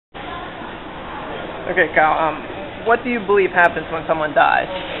Okay, Kyle. What do you believe happens when someone dies?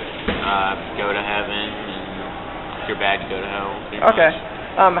 Go to heaven, and if you're bad, you go to hell. Okay.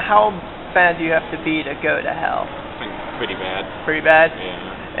 Much. How bad do you have to be to go to hell? I think pretty bad. Pretty bad?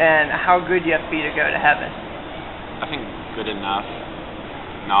 Yeah. And how good do you have to be to go to heaven? I think good enough.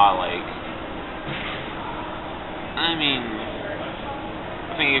 Not like. I mean,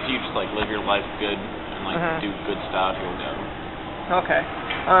 I think if you just like live your life good and like do good stuff, you'll go. Okay.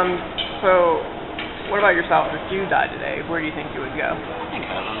 So, what about yourself? If you died today, where do you think you would go? I think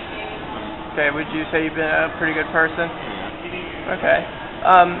heaven. Okay. Would you say you've been a pretty good person? Yeah. Okay.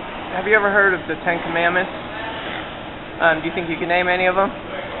 Have you ever heard of the Ten Commandments? Do you think you can name any of them?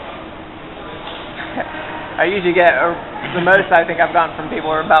 I usually get the most I think I've gotten from people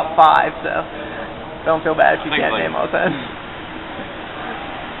are about 5, so don't feel bad if you can't name all 10.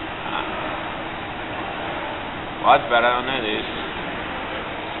 Well, that's bad. I don't know these.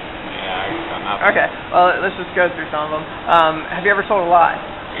 Yeah, I got nothing. Okay. Well, let's just go through some of them. Have you ever told a lie?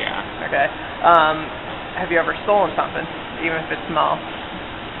 Yeah. Okay. Have you ever stolen something, even if it's small?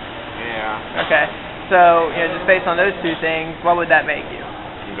 Yeah. Okay. So, just based on those two things, what would that make you?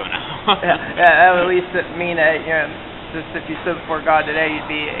 I'm going out. Yeah, that would at least mean that, just if you stood before God today,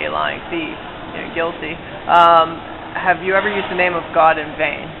 you'd be a lying thief, guilty. Have you ever used the name of God in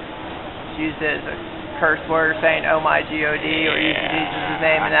vain? Used it as a curse word, saying, "Oh my God," or using Jesus'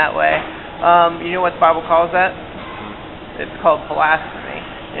 name in that way? You know what the Bible calls that? It's called blasphemy.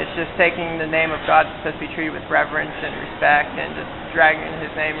 It's just taking the name of God that's supposed to be treated with reverence and respect, and just dragging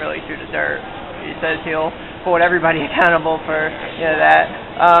His name really through the dirt. He says He'll hold everybody accountable for that.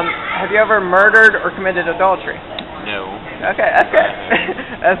 Have you ever murdered or committed adultery? No. Okay, that's good.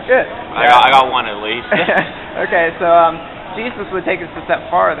 That's good. I got one at least. Okay, so Jesus would take us a step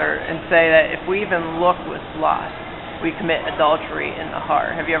farther and say that if we even look with lust, we commit adultery in the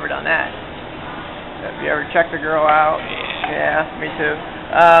heart. Have you ever done that? Have you ever checked a girl out? Yeah, me too.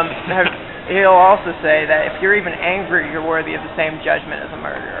 He'll also say that if you're even angry, you're worthy of the same judgment as a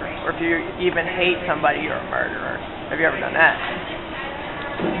murderer. Or if you even hate somebody, you're a murderer. Have you ever done that?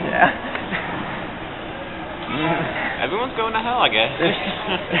 Yeah. Everyone's going to hell, I guess.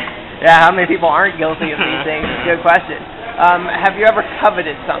 Yeah, how many people aren't guilty of these things? Good question. Have you ever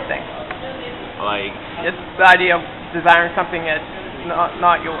coveted something? Like? It's the idea of desiring something that's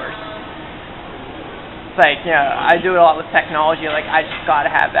not yours. It's like, I do it a lot with technology, like I just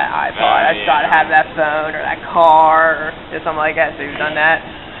gotta have that iPod, I just gotta have that phone, or that car, or something like that. So you've done that?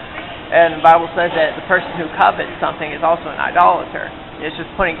 And the Bible says that the person who covets something is also an idolater. It's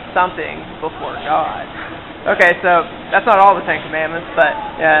just putting something before God. Okay, so that's not all the Ten Commandments, but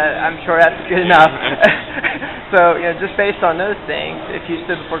I'm sure that's good enough. So, just based on those things, if you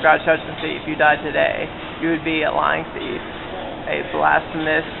stood before God's judgment seat, if you died today, you would be a lying thief, a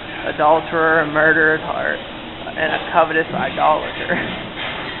blasphemous adulterer, a murderer at heart, and a covetous idolater.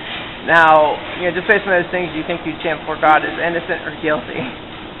 Now, just based on those things, do you think you'd stand before God as innocent or guilty?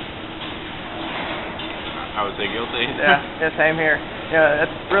 I would say guilty. Yeah, same here.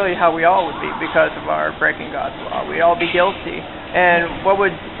 That's really how we all would be because of our breaking God's law. We'd all be guilty. And what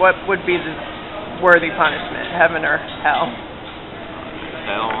would be the worthy punishment, heaven or hell?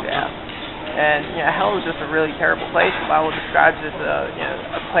 Hell. Yeah. And hell is just a really terrible place. The Bible describes it as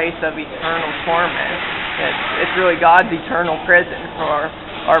a place of eternal torment. It's really God's eternal prison for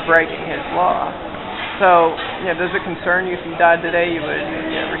our breaking His law. So, does it concern you if you died today, you would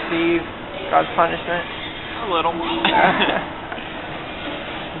receive God's punishment? A little.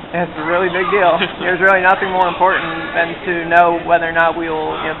 It's a really big deal. There's really nothing more important than to know whether or not we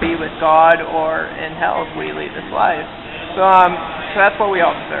will be with God or in hell if we leave this life. So that's what we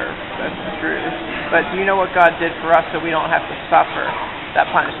all deserve. That's the truth. But do you know what God did for us so we don't have to suffer that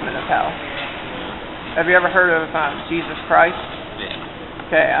punishment of hell? Have you ever heard of Jesus Christ? Yeah.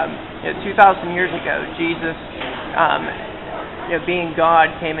 Okay. 2,000 years ago, Jesus, being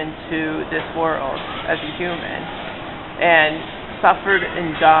God, came into this world as a human and suffered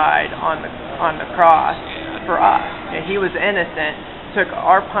and died on the cross for us. He was innocent, took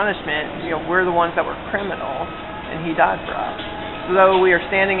our punishment. We're the ones that were criminals, and He died for us. So though we are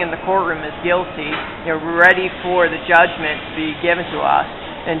standing in the courtroom as guilty, ready for the judgment to be given to us,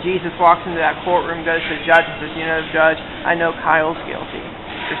 and Jesus walks into that courtroom, goes to the judge and says, Judge, I know Kyle's guilty.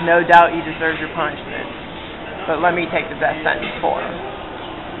 There's no doubt he deserves your punishment, but let me take the best sentence for him.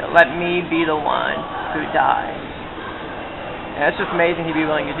 Let me be the one who dies. And it's just amazing He'd be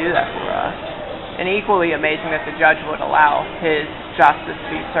willing to do that for us. And equally amazing that the judge would allow His justice to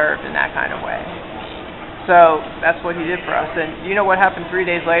be served in that kind of way. So that's what He did for us. And you know what happened 3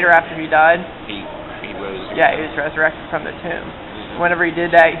 days later after He died? He rose. Yeah, He was resurrected from the tomb. whenever he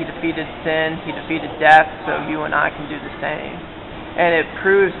did that, he defeated sin, he defeated death, so you and I can do the same. And it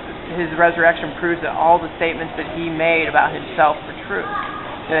proves, his resurrection proves that all the statements that he made about himself were true.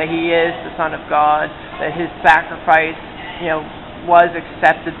 That he is the Son of God, that his sacrifice, was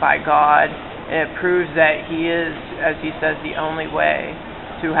accepted by God, and it proves that he is, as he says, the only way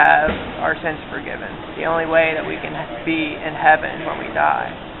to have our sins forgiven. The only way that we can be in heaven when we die.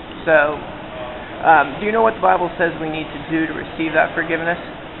 So, do you know what the Bible says we need to do to receive that forgiveness?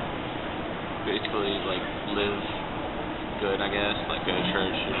 Basically, like, live good, I guess, like go to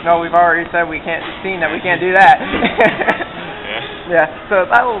church. No, we've already said we can't do that. Yeah. So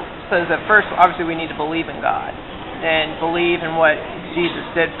the Bible says that first, obviously, we need to believe in God and believe in what Jesus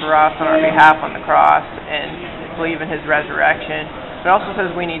did for us on our behalf on the cross and believe in his resurrection. It also says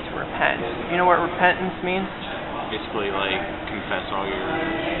we need to repent. You know what repentance means? Basically, like, confess all your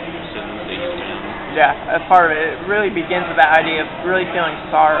sins that you've done. Yeah, that's part of it. It really begins with that idea of really feeling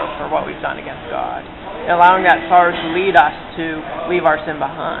sorrow for what we've done against God. And allowing that sorrow to lead us to leave our sin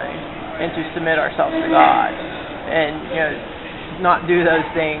behind and to submit ourselves to God. And, not do those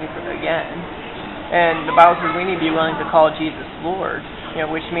things again. And the Bible says we need to be willing to call Jesus Lord,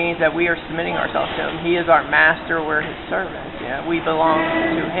 which means that we are submitting ourselves to him. He is our master, we're his servants. We belong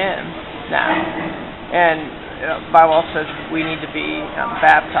to him now. And the Bible also says we need to be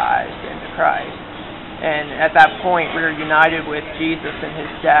baptized into Christ. And at that point, we're united with Jesus in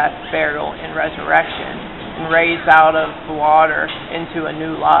his death, burial, and resurrection, and raised out of the water into a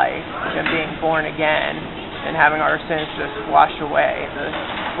new life, and being born again, and having our sins just washed away, the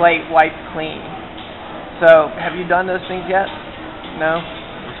slate wiped clean. So, have you done those things yet? No?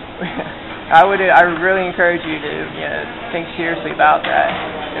 I would really encourage you to think seriously about that,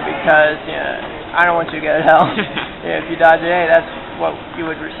 because I don't want you to go to hell. If you die today, that's what you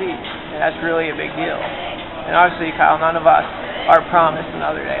would receive, and that's really a big deal. And obviously, Kyle, none of us are promised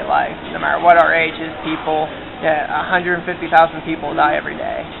another day of life, no matter what our age is. 150,000 people die every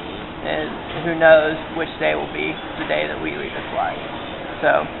day, and who knows which day will be the day that we leave this life.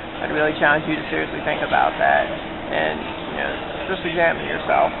 So I'd really challenge you to seriously think about that, and just examine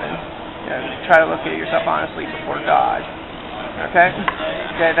yourself, and try to look at yourself honestly before God. Okay?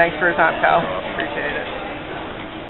 Thanks for your time, Kyle. Appreciate it.